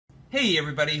Hey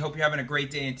everybody, hope you're having a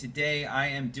great day, and today I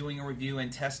am doing a review and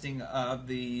testing of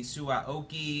the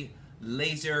Suaoki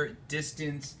laser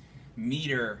distance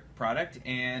meter product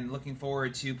and looking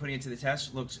forward to putting it to the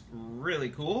test. Looks really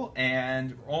cool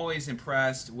and always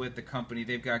impressed with the company.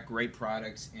 They've got great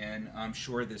products and I'm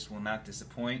sure this will not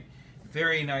disappoint.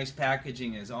 Very nice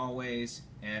packaging as always,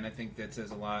 and I think that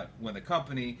says a lot when the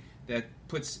company that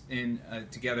puts in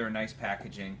together a nice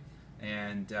packaging.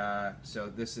 And so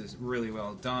this is really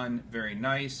well done, very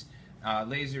nice.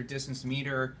 Laser distance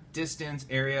meter, distance,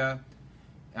 area.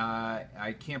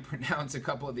 I can't pronounce a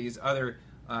couple of these other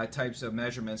types of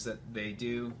measurements that they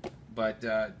do, but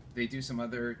they do some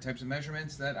other types of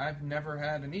measurements that I've never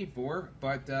had a need for,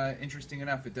 but interesting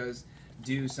enough, it does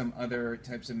do some other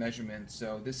types of measurements.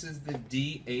 So this is the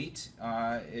D8.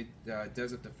 It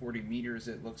does up to 40 meters,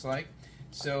 it looks like.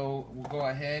 So we'll go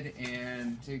ahead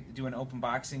and do an open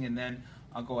boxing, and then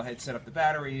I'll go ahead and set up the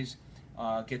batteries,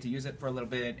 get to use it for a little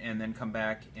bit, and then come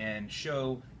back and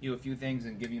show you a few things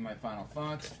and give you my final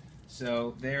thoughts.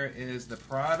 So there is the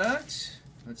product.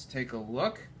 Let's take a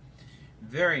look.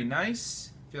 Very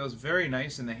nice. Feels very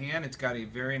nice in the hand. It's got a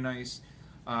very nice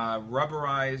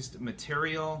rubberized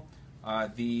material.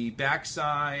 The back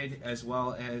side as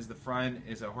well as the front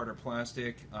is a harder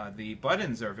plastic. The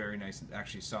buttons are very nice,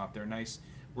 actually soft. They're nice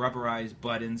rubberized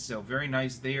buttons, so very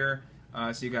nice there.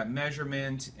 So you got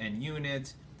measurement and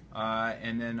unit,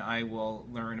 and then I will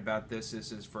learn about this.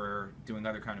 This is for doing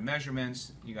other kind of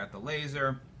measurements. You got the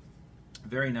laser,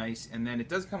 very nice, and then it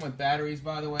does come with batteries,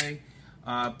 by the way,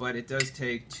 but it does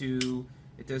take two.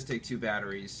 It does take two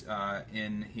batteries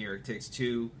in here. It takes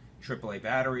two AAA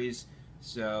batteries.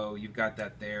 So you've got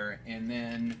that there, and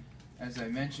then as I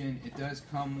mentioned, it does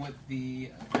come with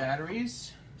the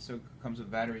batteries. So it comes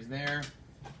with batteries there.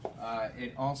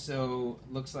 It also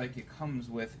looks like it comes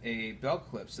with a belt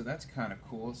clip, so that's kind of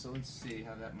cool. So let's see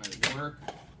how that might work.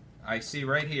 I see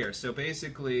right here. So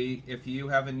basically, if you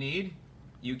have a need,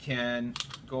 you can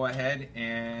go ahead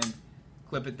and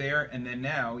clip it there, and then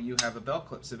now you have a belt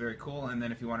clip. So very cool. And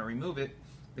then if you want to remove it,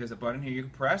 there's a button here you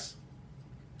can press,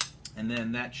 and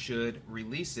then that should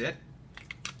release it,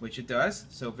 which it does.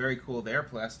 So very cool there,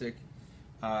 plastic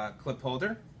clip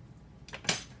holder.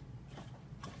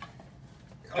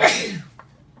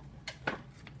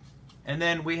 And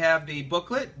then we have the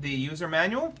booklet, the user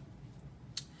manual.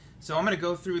 So I'm going to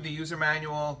go through the user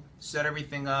manual, set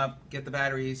everything up, get the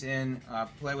batteries in,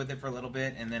 play with it for a little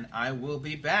bit, and then I will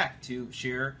be back to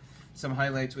share some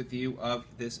highlights with you of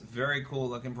this very cool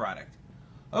looking product.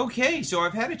 Okay, so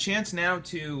I've had a chance now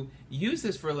to use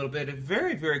this for a little bit. A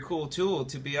very, very cool tool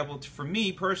to be able to, for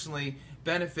me personally,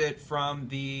 benefit from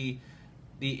the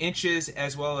inches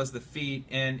as well as the feet,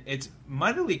 and it's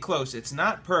mightily close. It's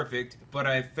not perfect, but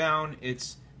I've found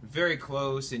it's very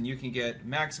close, and you can get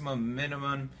maximum,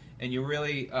 minimum, and you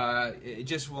really, it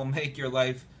just will make your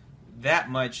life that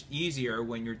much easier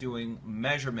when you're doing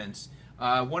measurements.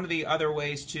 One of the other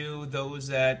ways too, those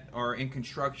that are in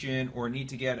construction or need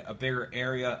to get a bigger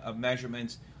area of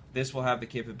measurements, this will have the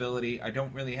capability. I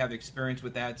don't really have experience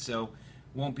with that, so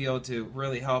won't be able to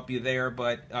really help you there,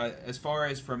 but as far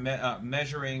as for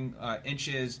measuring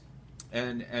inches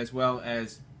and as well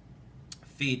as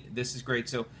feet, this is great.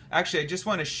 So actually I just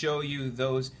want to show you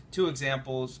those two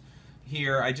examples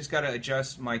here. I just got to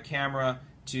adjust my camera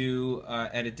to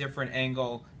at a different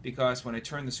angle, because when I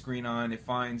turn the screen on, it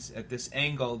finds at this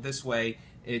angle this way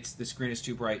the screen is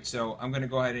too bright. So I'm going to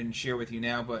go ahead and share with you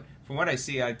now, but from what I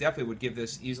see, I definitely would give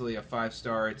this easily a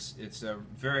 5-star. It's a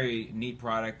very neat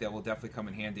product that will definitely come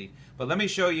in handy. But let me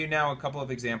show you now a couple of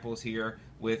examples here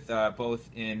with both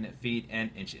in feet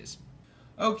and inches.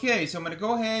 Okay, so I'm going to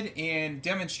go ahead and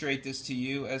demonstrate this to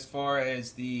you as far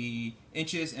as the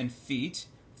inches and feet.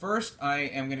 First, I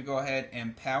am going to go ahead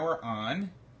and power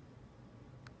on,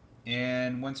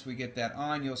 and once we get that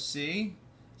on, you'll see.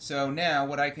 So now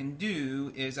what I can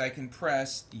do is I can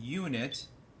press unit,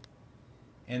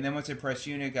 and then once I press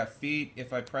unit, I've got feet.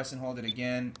 If I press and hold it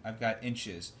again, I've got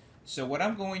inches. So what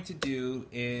I'm going to do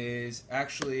is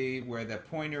actually where the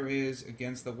pointer is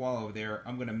against the wall over there,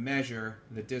 I'm going to measure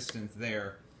the distance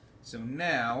there. So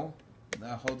now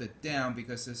I'll hold it down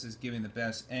because this is giving the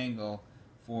best angle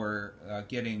for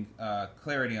getting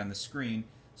clarity on the screen.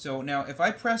 So now if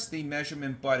I press the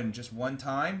measurement button just one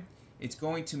time, it's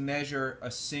going to measure a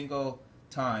single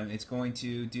time. It's going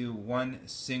to do one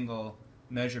single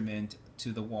measurement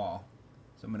to the wall.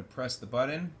 So I'm going to press the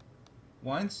button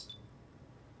once,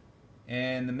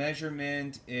 and the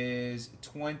measurement is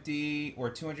 20 or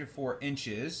 204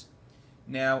 inches.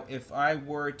 Now if I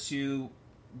were to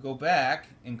go back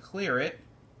and clear it,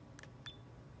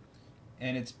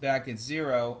 and it's back at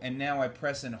 0, and now I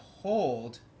press and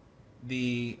hold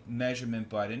the measurement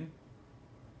button,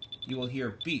 you will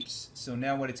hear beeps. So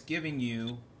now what it's giving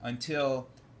you, until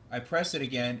I press it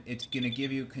again, it's going to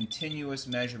give you continuous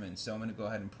measurements. So I'm going to go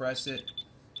ahead and press it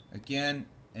again,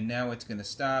 and now it's going to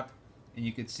stop, and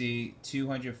you can see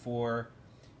 204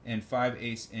 and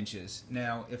 5/8 inches.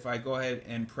 Now if I go ahead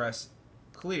and press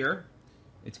clear,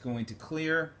 it's going to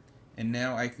clear, and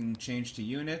now I can change to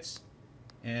units,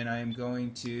 and I am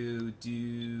going to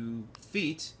do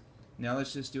feet. Now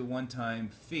let's just do one time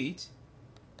feet,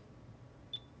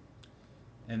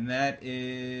 and that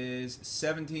is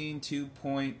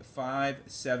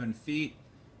 17.257 feet.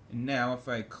 And now if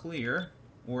I clear,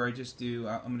 or I just do,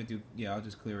 I'm going to do, yeah, I'll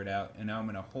just clear it out, and now I'm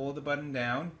going to hold the button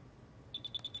down,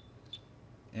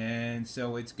 and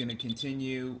so it's going to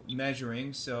continue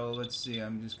measuring. So let's see,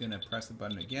 I'm just going to press the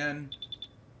button again,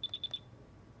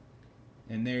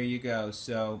 and there you go.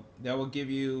 So that will give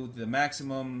you the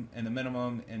maximum and the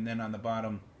minimum, and then on the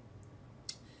bottom,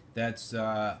 that's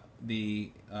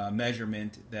the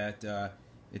measurement that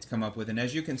it's come up with. And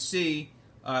as you can see,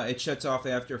 it shuts off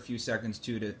after a few seconds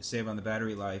too, to save on the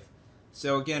battery life.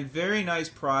 So again, very nice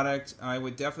product. I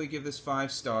would definitely give this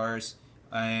 5 stars.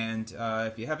 And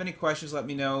if you have any questions, let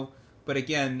me know. But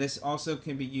again, this also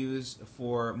can be used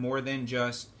for more than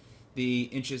just the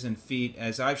inches and feet,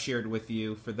 as I've shared with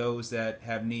you, for those that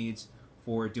have needs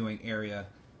for doing area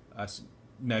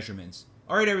measurements.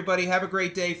 Alright everybody, have a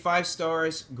great day. 5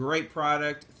 stars, great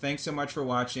product. Thanks so much for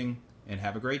watching, and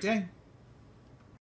have a great day.